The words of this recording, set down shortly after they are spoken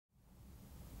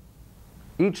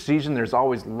Each season there's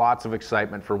always lots of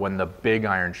excitement for when the big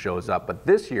iron shows up, but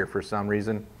this year for some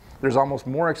reason there's almost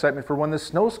more excitement for when the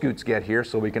snow scoots get here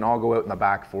so we can all go out in the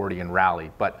back 40 and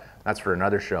rally, but that's for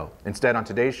another show. Instead, on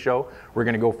today's show, we're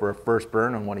going to go for a first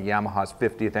burn on one of Yamaha's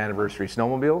 50th anniversary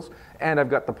snowmobiles, and I've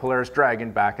got the Polaris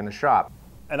Dragon back in the shop.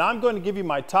 And I'm going to give you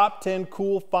my top 10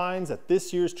 cool finds at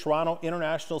this year's Toronto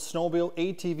International Snowmobile,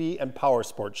 ATV, and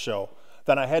Powersports show.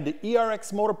 Then I head to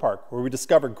ERX Motor Park, where we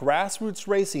discover grassroots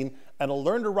racing and a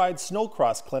Learn to Ride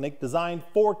snowcross clinic designed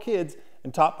for kids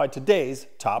and taught by today's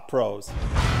top pros.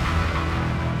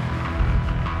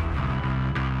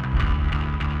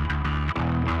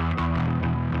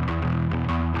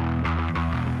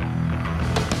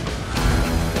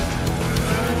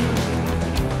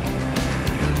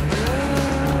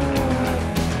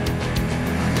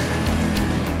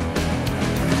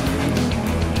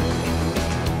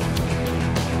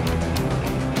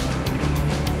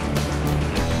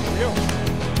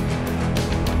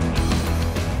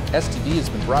 STV has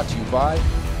been brought to you by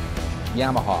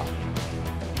Yamaha.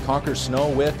 Conquer snow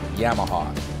with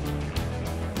Yamaha.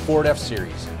 Ford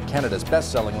F-Series, Canada's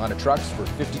best-selling line of trucks for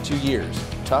 52 years.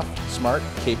 Tough, smart,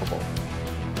 capable.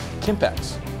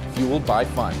 Kimpex, fueled by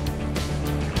fun.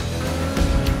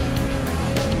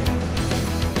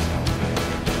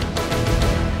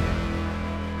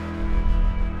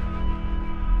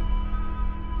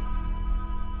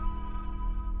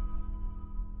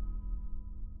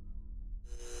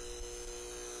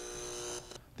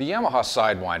 The Yamaha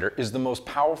Sidewinder is the most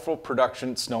powerful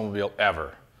production snowmobile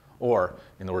ever. Or,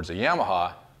 in the words of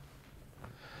Yamaha,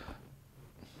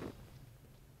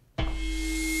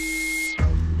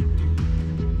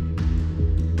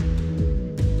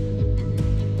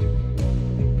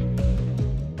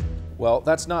 well,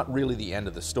 that's not really the end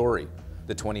of the story.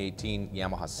 The 2018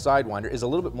 Yamaha Sidewinder is a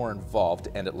little bit more involved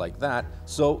to end it like that,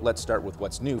 so let's start with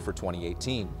what's new for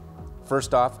 2018.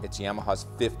 First off, it's Yamaha's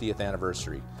 50th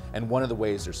anniversary, and one of the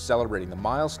ways they're celebrating the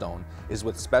milestone is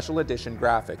with special edition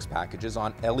graphics packages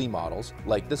on LE models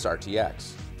like this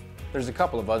RTX. there's a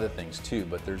couple of other things too,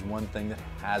 but there's one thing that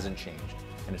hasn't changed,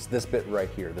 and it's this bit right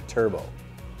here, the turbo.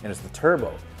 And it's the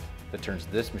turbo that turns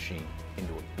this machine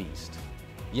into a beast.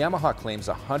 Yamaha claims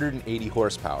 180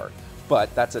 horsepower,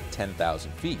 but that's at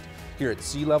 10,000 feet. Here at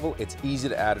sea level, it's easy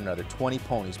to add another 20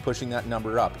 ponies, pushing that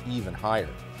number up even higher.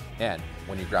 And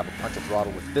when you grab a punch of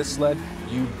throttle with this sled,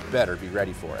 you better be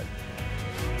ready for it.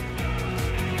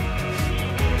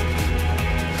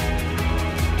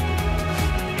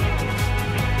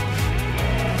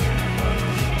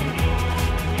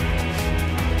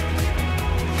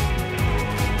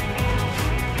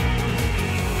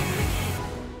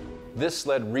 This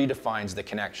sled redefines the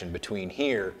connection between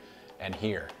here and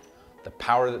here. The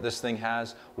power that this thing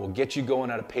has will get you going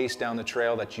at a pace down the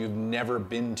trail that you've never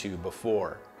been to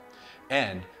before.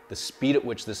 And the speed at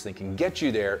which this thing can get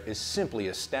you there is simply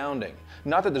astounding.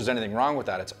 Not that there's anything wrong with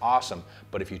that, it's awesome,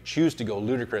 but if you choose to go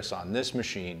ludicrous on this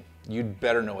machine, you'd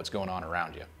better know what's going on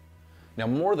around you. Now,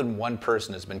 more than one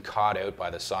person has been caught out by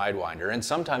the Sidewinder, and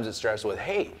sometimes it starts with,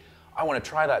 hey, I want to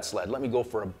try that sled, let me go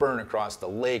for a burn across the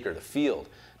lake or the field.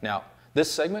 Now, this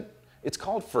segment, it's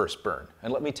called First Burn,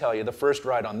 and let me tell you, the first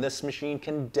ride on this machine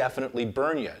can definitely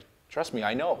burn you. Trust me,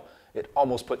 I know. It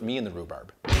almost put me in the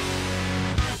rhubarb.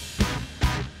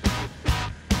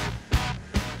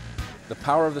 The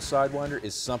power of the Sidewinder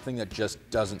is something that just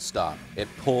doesn't stop. It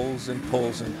pulls and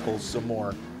pulls and pulls some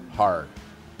more hard.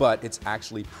 But it's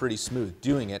actually pretty smooth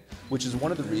doing it, which is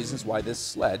one of the reasons why this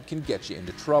sled can get you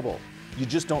into trouble. You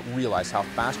just don't realize how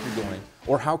fast you're going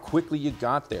or how quickly you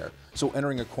got there. So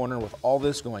entering a corner with all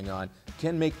this going on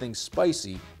can make things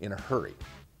spicy in a hurry.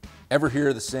 Ever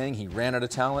hear the saying, he ran out of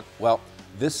talent? Well,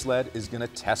 this sled is going to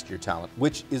test your talent,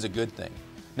 which is a good thing.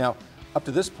 Now, up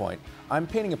to this point, I'm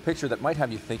painting a picture that might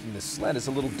have you thinking this sled is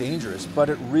a little dangerous, but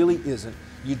it really isn't.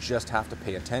 You just have to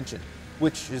pay attention,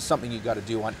 which is something you got to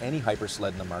do on any hyper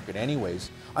sled in the market anyways.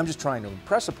 I'm just trying to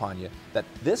impress upon you that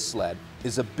this sled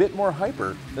is a bit more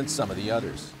hyper than some of the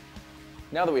others.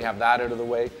 Now that we have that out of the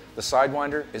way, the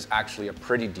Sidewinder is actually a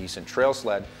pretty decent trail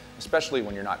sled, especially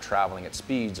when you're not traveling at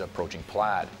speeds approaching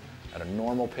plaid. At a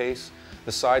normal pace,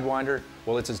 the Sidewinder,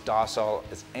 well, it's as docile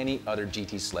as any other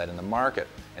GT sled in the market,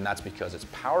 and that's because its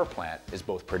power plant is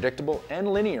both predictable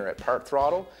and linear at part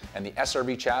throttle, and the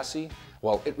SRV chassis,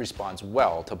 well, it responds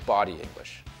well to body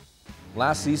English.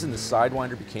 Last season, the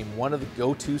Sidewinder became one of the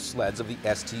go-to sleds of the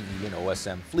STV and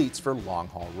OSM fleets for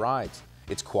long-haul rides.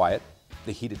 It's quiet,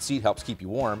 the heated seat helps keep you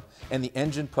warm, and the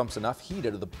engine pumps enough heat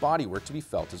out of the bodywork to be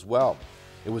felt as well.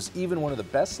 It was even one of the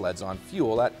best sleds on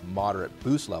fuel at moderate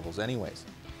boost levels anyways.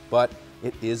 But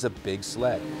it is a big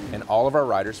sled, and all of our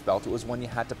riders felt it was one you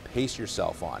had to pace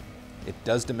yourself on. it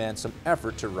does demand some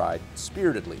effort to ride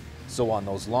spiritedly. So on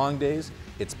those long days,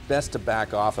 it's best to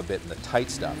back off a bit in the tight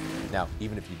stuff. Now,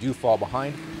 even if you do fall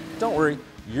behind, don't worry,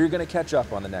 you're going to catch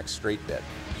up on the next straight bit.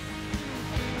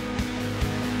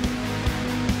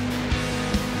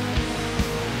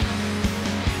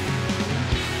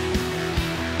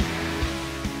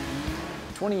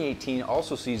 "2018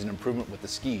 also sees an improvement with the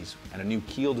skis and a new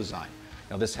keel design.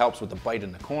 Now this helps with the bite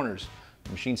in the corners.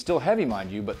 The machine's still heavy,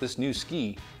 mind you, but this new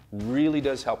ski really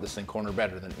does help this thing corner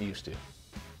better than it used to.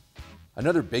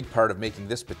 Another big part of making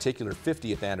this particular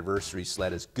 50th anniversary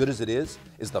sled as good as it is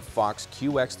the Fox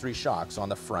QX3 shocks on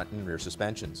the front and rear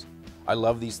suspensions. I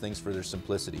love these things for their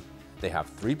simplicity. They have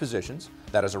 3 positions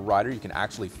that as a rider you can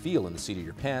actually feel in the seat of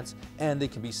your pants, and they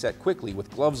can be set quickly with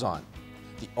gloves on.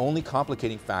 The only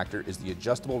complicating factor is the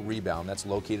adjustable rebound that's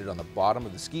located on the bottom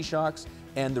of the ski shocks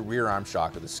and the rear arm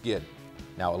shock of the skid.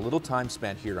 Now, a little time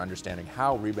spent here understanding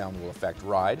how rebound will affect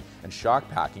ride and shock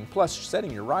packing, plus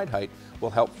setting your ride height, will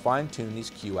help fine-tune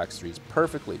these QX3s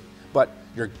perfectly. But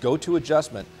your go-to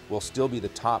adjustment will still be the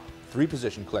top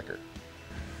 3-position clicker.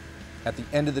 At the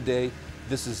end of the day,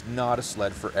 this is not a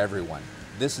sled for everyone.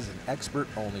 This is an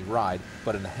expert-only ride,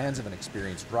 but in the hands of an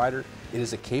experienced rider, it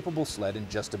is a capable sled in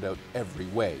just about every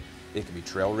way. It can be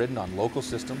trail-ridden on local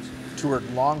systems, toured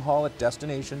long-haul at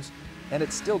destinations, and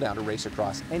it's still down to race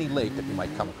across any lake that you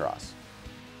might come across.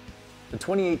 The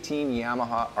 2018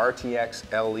 Yamaha RTX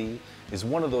LE is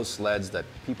one of those sleds that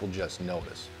people just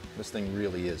notice. This thing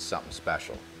really is something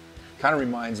special. Kind of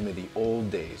reminds me of the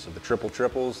old days of the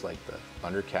triples like the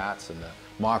Thundercats and the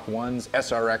Mach 1s,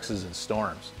 SRXs and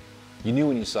Storms. You knew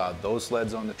when you saw those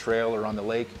sleds on the trail or on the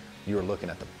lake, you were looking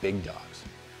at the big dogs.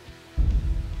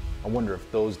 I wonder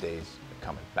if those days are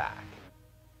coming back.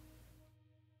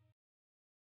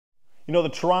 You know, the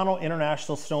Toronto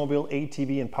International Snowmobile,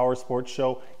 ATV and Powersports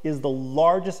Show is the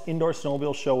largest indoor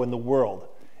snowmobile show in the world.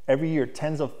 Every year,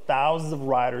 tens of thousands of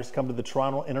riders come to the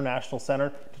Toronto International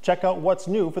Centre to check out what's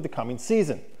new for the coming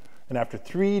season. And after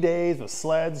 3 days of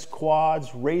sleds,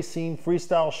 quads, racing,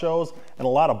 freestyle shows, and a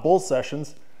lot of bull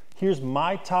sessions, here's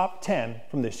my top 10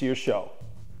 from this year's show.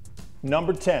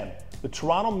 Number 10, the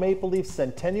Toronto Maple Leaf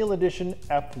Centennial Edition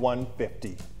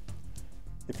F-150.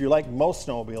 If you're like most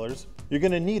snowmobilers, you're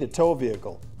going to need a tow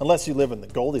vehicle, unless you live in the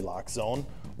Goldilocks zone,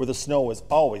 where the snow is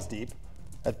always deep.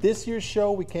 At this year's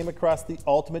show, we came across the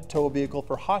ultimate tow vehicle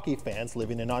for hockey fans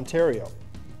living in Ontario.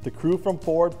 The crew from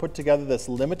Ford put together this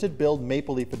limited build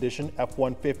Maple Leaf Edition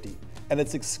F-150, and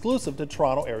it's exclusive to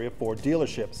Toronto area Ford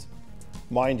dealerships.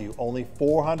 Mind you, only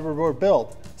 400 were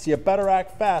built, so you better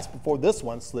act fast before this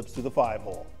one slips through the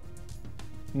 5-hole.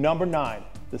 Number 9,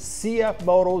 the CF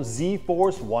Moto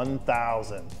Z-Force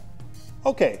 1000.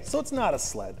 Okay, so it's not a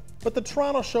sled, but the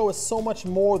Toronto show is so much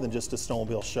more than just a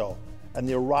snowmobile show, and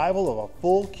the arrival of a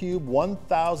full cube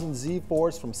 1000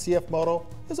 Z-Force from CF Moto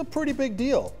is a pretty big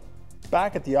deal.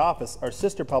 Back at the office, our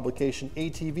sister publication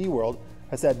ATV World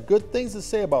has had good things to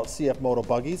say about CF Moto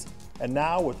buggies, and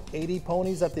now with 80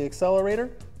 ponies at the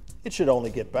accelerator, it should only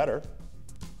get better.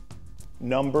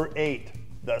 Number 8,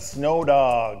 the Snow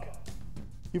Dog.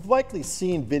 You've likely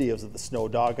seen videos of the Snow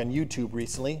Dog on YouTube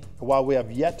recently, and while we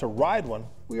have yet to ride one,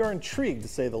 we are intrigued to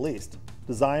say the least.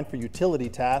 Designed for utility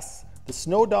tasks, the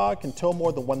Snow Dog can tow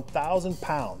more than 1,000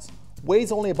 pounds,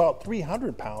 weighs only about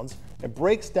 300 pounds, and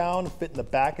breaks down and fit in the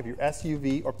back of your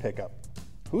SUV or pickup.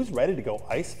 Who's ready to go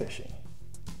ice fishing?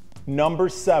 Number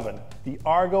 7, the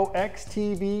Argo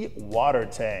XTV Water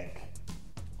Tank.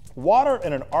 Water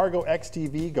and an Argo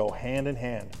XTV go hand in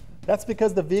hand. That's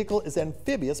because the vehicle is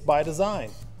amphibious by design,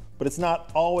 but it's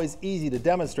not always easy to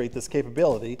demonstrate this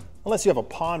capability unless you have a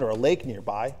pond or a lake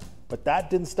nearby. But that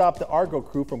didn't stop the Argo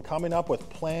crew from coming up with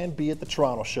Plan B at the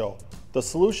Toronto show. The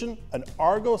solution, an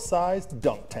Argo-sized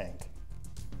dunk tank.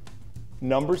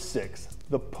 Number 6,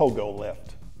 the Pogo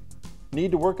Lift.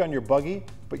 Need to work on your buggy,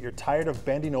 but you're tired of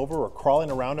bending over or crawling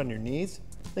around on your knees?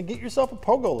 Then get yourself a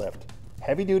Pogo Lift.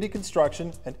 Heavy-duty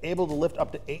construction and able to lift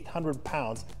up to 800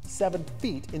 pounds 7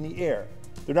 feet in the air.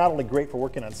 They're not only great for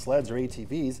working on sleds or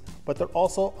ATVs, but they're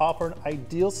also offer an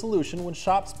ideal solution when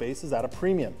shop space is at a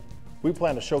premium. We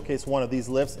plan to showcase one of these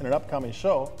lifts in an upcoming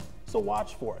show, so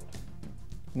watch for it.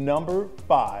 Number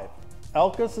 5,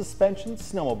 Elka Suspension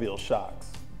Snowmobile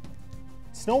Shocks.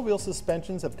 Snowmobile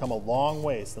suspensions have come a long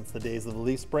way since the days of the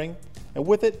leaf spring, and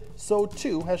with it, so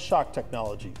too has shock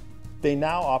technology. They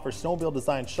now offer snowmobile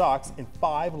designed shocks in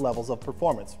 5 levels of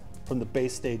performance, from the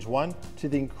base Stage 1 to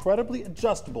the incredibly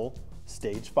adjustable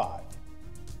Stage 5.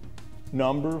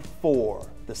 Number 4,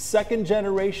 the 2nd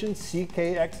generation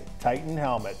CKX Titan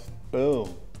helmet.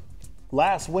 Boom.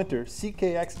 Last winter,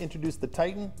 CKX introduced the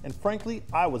Titan, and frankly,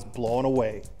 I was blown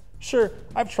away. Sure,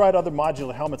 I've tried other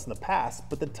modular helmets in the past,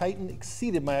 but the Titan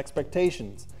exceeded my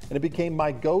expectations, and it became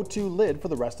my go-to lid for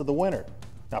the rest of the winter.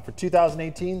 Now for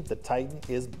 2018, the Titan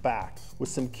is back with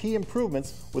some key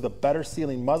improvements with a better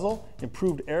sealing muzzle,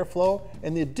 improved airflow,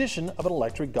 and the addition of an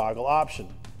electric goggle option.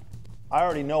 I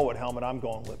already know what helmet I'm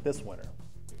going with this winter.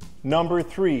 Number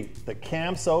 3, the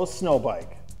Camso Snow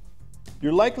Bike.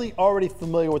 You're likely already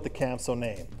familiar with the Camso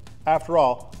name. After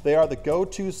all, they are the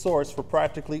go-to source for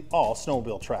practically all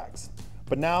snowmobile tracks.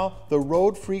 But now, the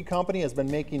Road Free company has been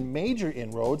making major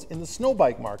inroads in the snow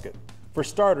bike market. For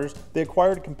starters, they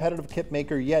acquired competitive kit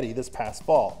maker Yeti this past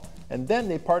fall, and then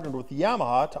they partnered with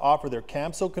Yamaha to offer their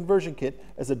Camso conversion kit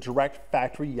as a direct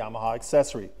factory Yamaha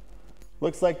accessory.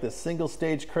 Looks like the single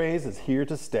stage craze is here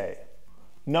to stay.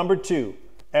 Number 2,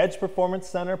 Edge Performance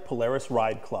Center Polaris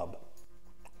Ride Club.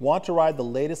 Want to ride the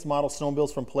latest model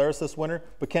snowmobiles from Polaris this winter,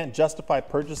 but can't justify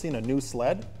purchasing a new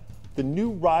sled? The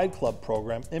new Ride Club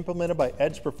program implemented by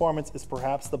Edge Performance is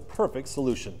perhaps the perfect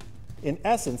solution. In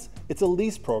essence, it's a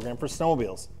lease program for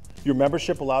snowmobiles. Your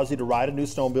membership allows you to ride a new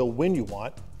snowmobile when you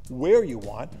want, where you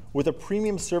want, with a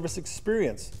premium service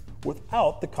experience,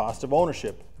 without the cost of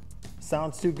ownership.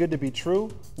 Sounds too good to be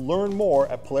true? Learn more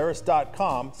at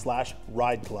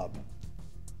polaris.com/rideclub.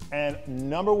 And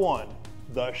number 1,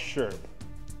 the Sherp.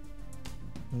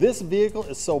 This vehicle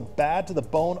is so bad to the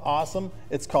bone awesome,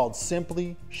 it's called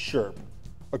simply Sherp.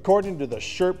 According to the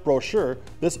Sherp brochure,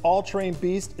 this all-terrain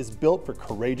beast is built for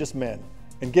courageous men.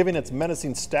 And given its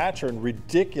menacing stature and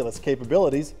ridiculous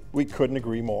capabilities, we couldn't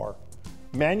agree more.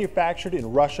 Manufactured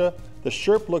in Russia, the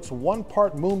Sherp looks 1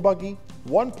 part moon buggy,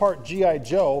 1 part G.I.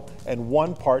 Joe, and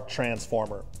 1 part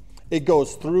transformer. It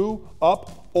goes through,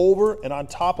 up, over, and on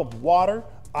top of water,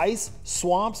 ice,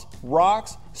 swamps,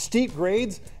 rocks, steep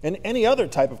grades, and any other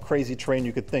type of crazy terrain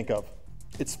you could think of.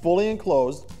 It's fully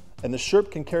enclosed, and the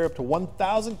Sherp can carry up to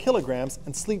 1,000 kilograms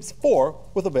and sleeps 4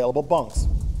 with available bunks.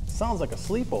 Sounds like a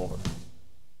sleepover.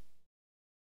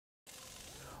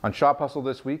 On Shop Hustle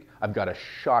this week, I've got a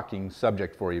shocking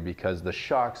subject for you because the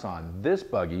shocks on this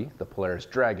buggy, the Polaris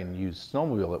Dragon used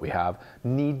snowmobile that we have,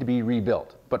 need to be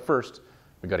rebuilt. But first,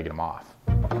 we got to get them off.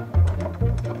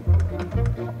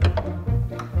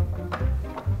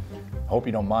 Hope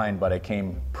you don't mind, but I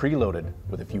came preloaded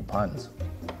with a few puns.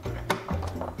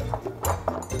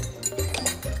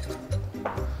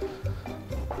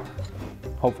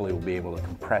 Hopefully we'll be able to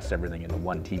compress everything into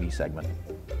one TV segment.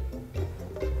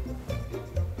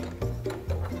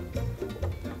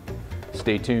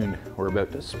 Stay tuned, we're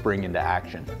about to spring into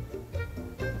action.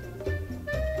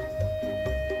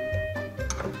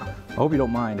 I hope you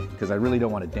don't mind, because I really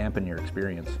don't want to dampen your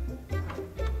experience.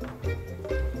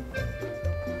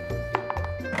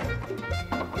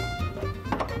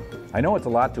 I know it's a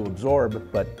lot to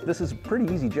absorb, but this is a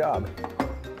pretty easy job.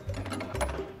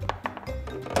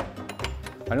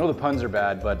 I know the puns are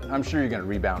bad, but I'm sure you're going to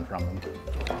rebound from them.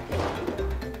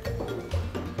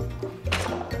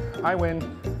 I win.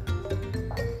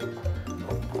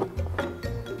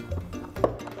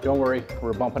 Don't worry,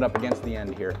 we're bumping up against the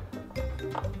end here.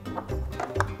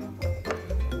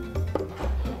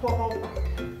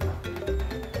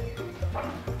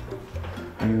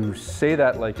 You say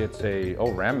that like it's a,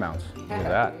 oh, ram mounts. Look at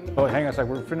that. Oh, hang on a sec,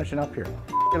 we're finishing up here.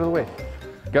 Get out of the way.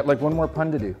 Got like 1 more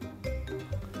pun to do.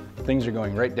 Things are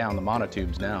going right down the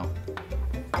monotubes now.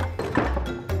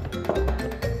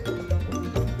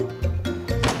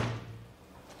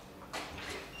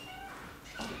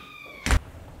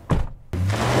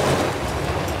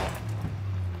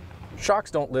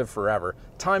 Shocks don't live forever.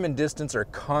 Time and distance are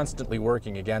constantly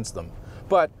working against them.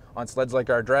 But on sleds like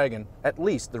our Dragon, at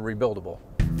least they're rebuildable.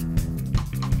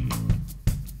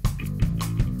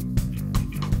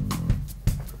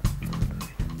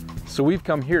 So we've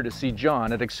come here to see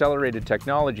John at Accelerated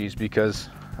Technologies because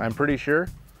I'm pretty sure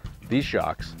these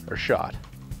shocks are shot.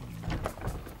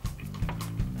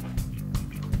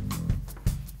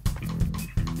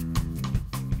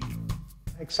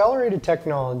 Accelerated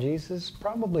Technologies is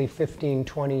probably 15,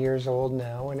 20 years old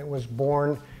now, and it was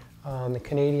born on the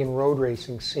Canadian road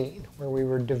racing scene, where we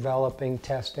were developing,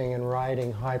 testing, and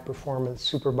riding high-performance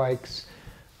superbikes,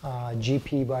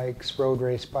 GP bikes, road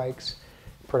race bikes,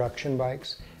 production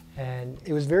bikes. And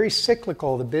it was very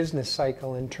cyclical, the business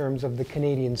cycle, in terms of the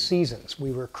Canadian seasons.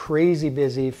 We were crazy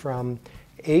busy from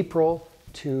April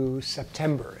to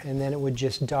September, and then it would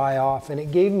just die off. And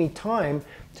it gave me time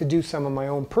to do some of my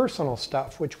own personal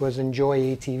stuff, which was enjoy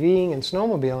ATVing and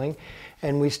snowmobiling.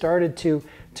 And we started to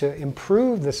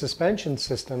improve the suspension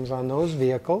systems on those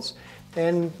vehicles.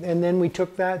 And then we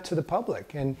took that to the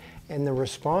public. And the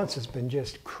response has been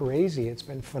just crazy. It's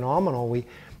been phenomenal.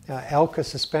 Elka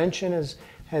suspension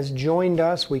has joined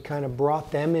us. We kind of brought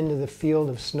them into the field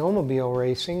of snowmobile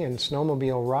racing and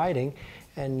snowmobile riding,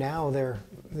 and now they're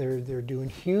doing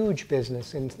huge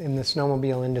business in the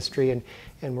snowmobile industry,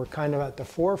 and we're kind of at the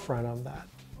forefront of that.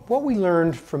 What we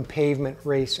learned from pavement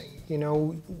racing, you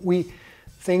know,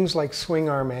 things like swing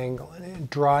arm angle and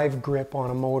drive grip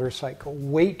on a motorcycle,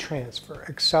 weight transfer,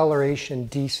 acceleration,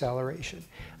 deceleration,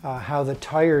 how the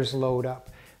tires load up.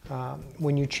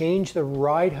 When you change the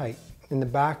ride height in the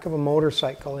back of a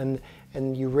motorcycle and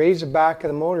you raise the back of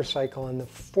the motorcycle and the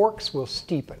forks will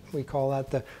steepen. We call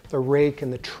that the rake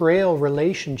and the trail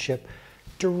relationship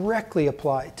directly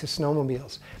applied to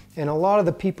snowmobiles. And a lot of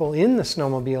the people in the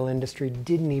snowmobile industry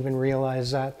didn't even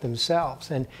realize that themselves.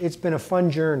 And it's been a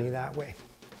fun journey that way.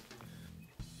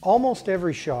 Almost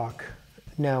every shock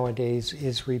nowadays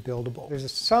is rebuildable.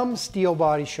 There's some steel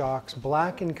body shocks,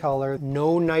 black in color,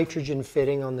 no nitrogen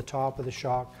fitting on the top of the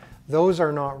shock. Those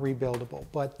are not rebuildable,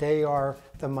 but they are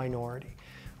the minority.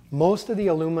 Most of the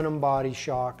aluminum body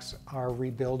shocks are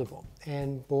rebuildable,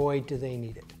 and boy, do they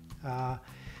need it.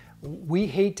 We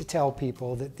hate to tell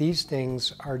people that these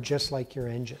things are just like your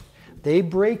engine. They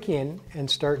break in and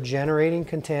start generating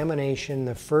contamination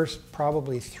the first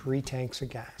probably 3 tanks of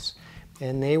gas.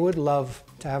 And they would love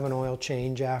to have an oil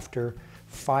change after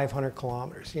 500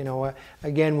 kilometers. You know,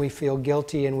 again, we feel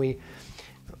guilty and we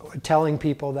telling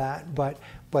people that, but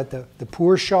the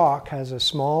poor shock has a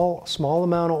small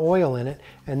amount of oil in it,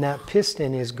 and that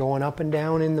piston is going up and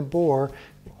down in the bore,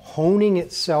 honing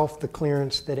itself the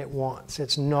clearance that it wants.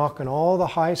 It's knocking all the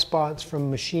high spots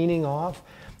from machining off.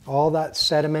 All that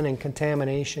sediment and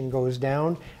contamination goes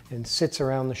down and sits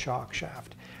around the shock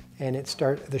shaft. And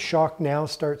the shock now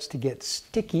starts to get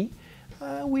sticky.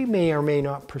 We may or may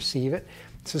not perceive it.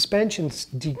 Suspension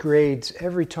degrades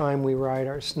every time we ride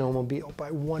our snowmobile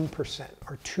by 1%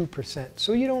 or 2%.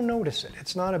 So you don't notice it.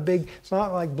 It's not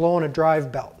like blowing a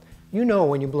drive belt. You know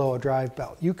when you blow a drive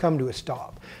belt, you come to a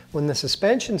stop. When the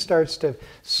suspension starts to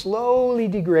slowly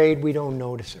degrade, we don't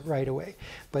notice it right away.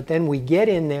 But then we get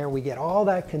in there, we get all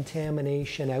that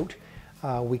contamination out.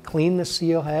 We clean the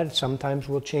seal head. Sometimes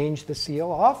we'll change the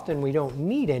seal. Often we don't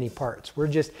need any parts. We're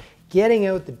just getting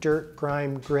out the dirt,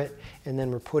 grime, grit, and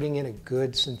then we're putting in a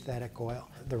good synthetic oil.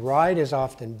 The ride is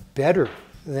often better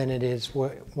than it is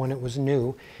when it was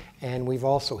new, and we've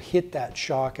also hit that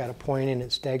shock at a point in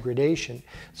its degradation,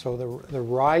 so the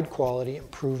ride quality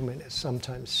improvement is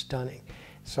sometimes stunning.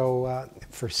 So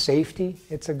for safety,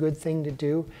 it's a good thing to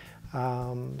do.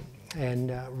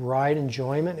 And ride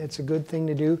enjoyment, it's a good thing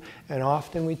to do. And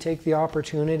often we take the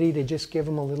opportunity to just give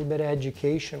them a little bit of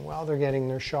education while they're getting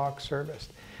their shock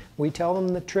serviced. We tell them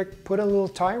the trick, put a little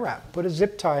tie wrap, put a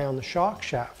zip tie on the shock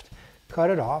shaft, cut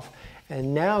it off,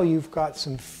 and now you've got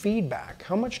some feedback.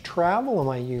 How much travel am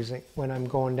I using when I'm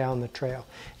going down the trail?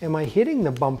 Am I hitting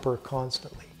the bumper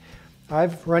constantly?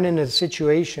 I've run into a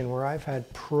situation where I've had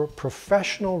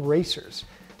professional racers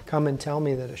come and tell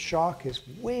me that a shock is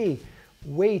way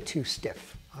too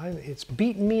stiff. It's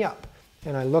beating me up.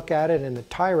 And I look at it and the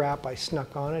tie wrap I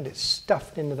snuck on it is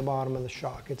stuffed into the bottom of the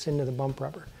shock. It's into the bump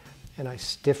rubber. And I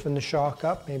stiffen the shock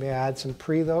up. Maybe I add some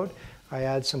preload. I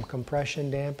add some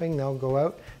compression damping. They'll go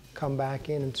out, come back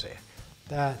in and say,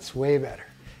 that's way better.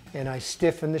 And I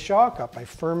stiffen the shock up. I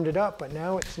firmed it up, but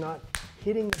now it's not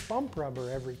hitting the bump rubber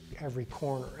every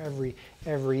corner,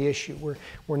 every issue.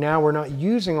 We're not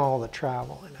using all the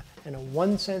travel. And a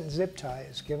 1-cent zip tie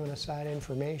is giving us that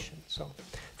information. So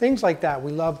things like that,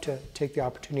 we love to take the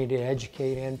opportunity to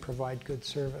educate and provide good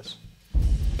service.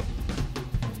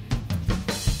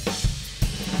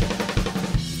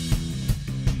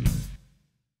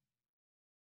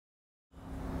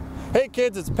 Hey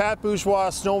kids, it's Pat Bourgeois,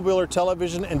 Snowmobiler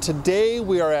Television, and today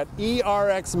we are at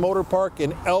ERX Motor Park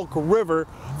in Elk River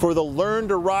for the Learn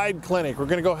to Ride Clinic. We're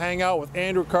going to go hang out with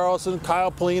Andrew Carlson,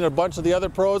 Kyle Pauline, and a bunch of the other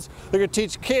pros. They're going to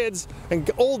teach kids and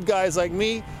old guys like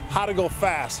me how to go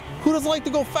fast. Who doesn't like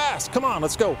to go fast? Come on,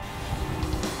 let's go.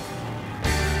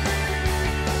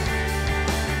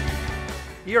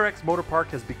 ERX Motor Park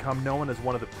has become known as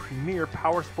one of the premier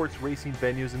power sports racing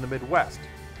venues in the Midwest.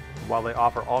 While they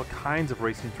offer all kinds of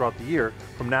racing throughout the year,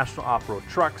 from National Off-Road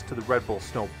Trucks to the Red Bull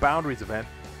Snow Boundaries event,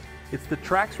 it's the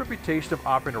track's reputation of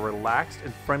offering a relaxed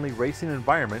and friendly racing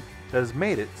environment that has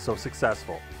made it so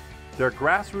successful. Their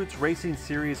Grassroots Racing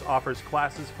Series offers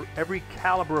classes for every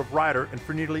caliber of rider and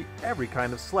for nearly every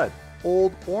kind of sled,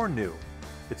 old or new.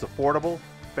 It's affordable,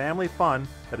 family fun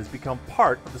that has become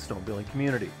part of the snowmobiling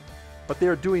community. But they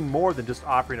are doing more than just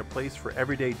offering a place for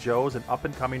everyday Joes and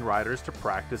up-and-coming riders to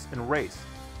practice and race.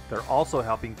 They're also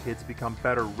helping kids become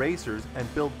better racers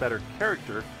and build better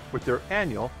character with their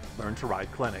annual Learn to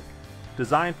Ride Clinic.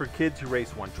 Designed for kids who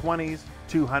race 120s,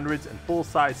 200s, and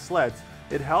full-size sleds,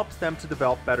 it helps them to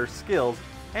develop better skills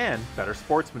and better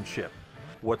sportsmanship.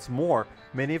 What's more,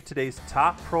 many of today's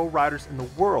top pro riders in the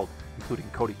world, including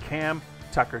Cody Cam,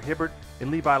 Tucker Hibbert,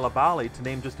 and Levi Lavallee, to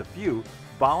name just a few,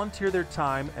 volunteer their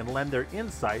time and lend their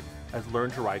insight as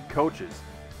learn-to-ride coaches,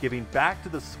 giving back to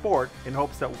the sport in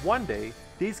hopes that one day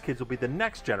these kids will be the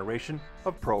next generation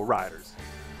of pro riders.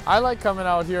 I like coming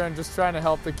out here and just trying to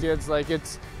help the kids. Like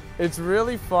it's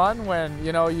really fun when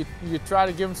you try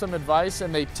to give them some advice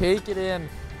and they take it in,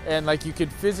 and like you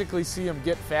could physically see them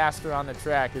get faster on the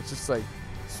track. It's just like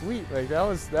sweet, like that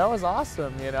was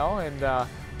awesome, and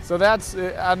so that's,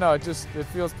 I don't know, it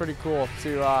feels pretty cool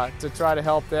to try to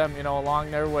help them, along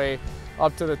their way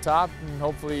up to the top, and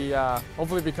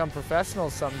hopefully become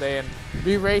professionals someday and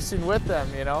be racing with them,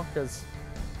 because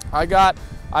I got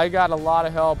a lot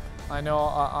of help, I know,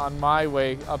 on my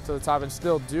way up to the top, and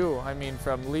still do. I mean,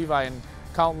 from Levi and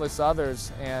countless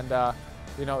others, and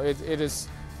it is,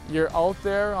 you're out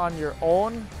there on your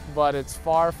own, but it's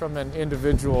far from an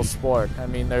individual sport. I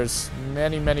mean, there's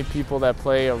many people that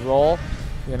play a role,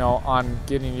 on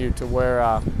getting you to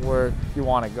where you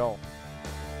want to go.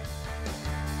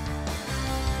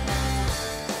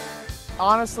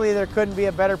 Honestly, there couldn't be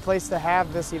a better place to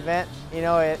have this event.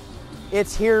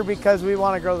 It's here because we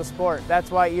want to grow the sport. That's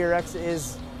why ERX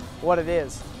is what it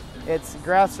is. It's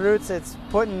grassroots. It's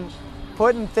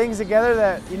putting things together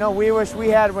that we wish we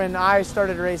had when I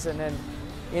started racing, and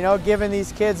giving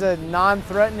these kids a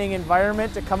non-threatening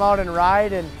environment to come out and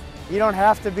ride, and you don't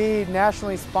have to be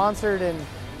nationally sponsored, and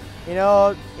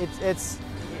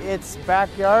it's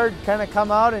backyard, kind of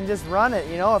come out and just run it.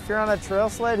 If you're on a trail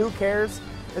sled, who cares?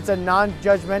 It's a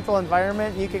non-judgmental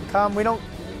environment. You can come. We don't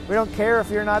care if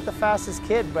you're not the fastest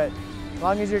kid, but as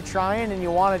long as you're trying and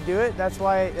you want to do it, that's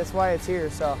why it's here.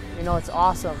 So it's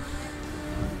awesome.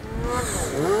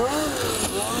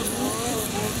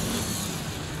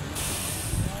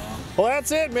 Well,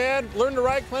 that's it, man. Learn to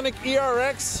Ride Clinic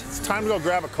ERX. It's time to go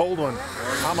grab a cold one.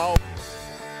 I'm out.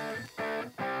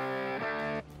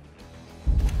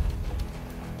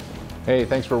 Hey,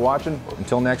 thanks for watching.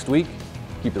 Until next week,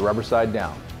 keep the rubber side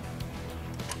down.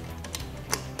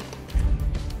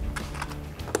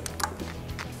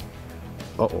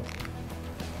 Uh-oh.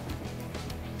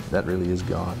 That really is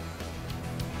gone.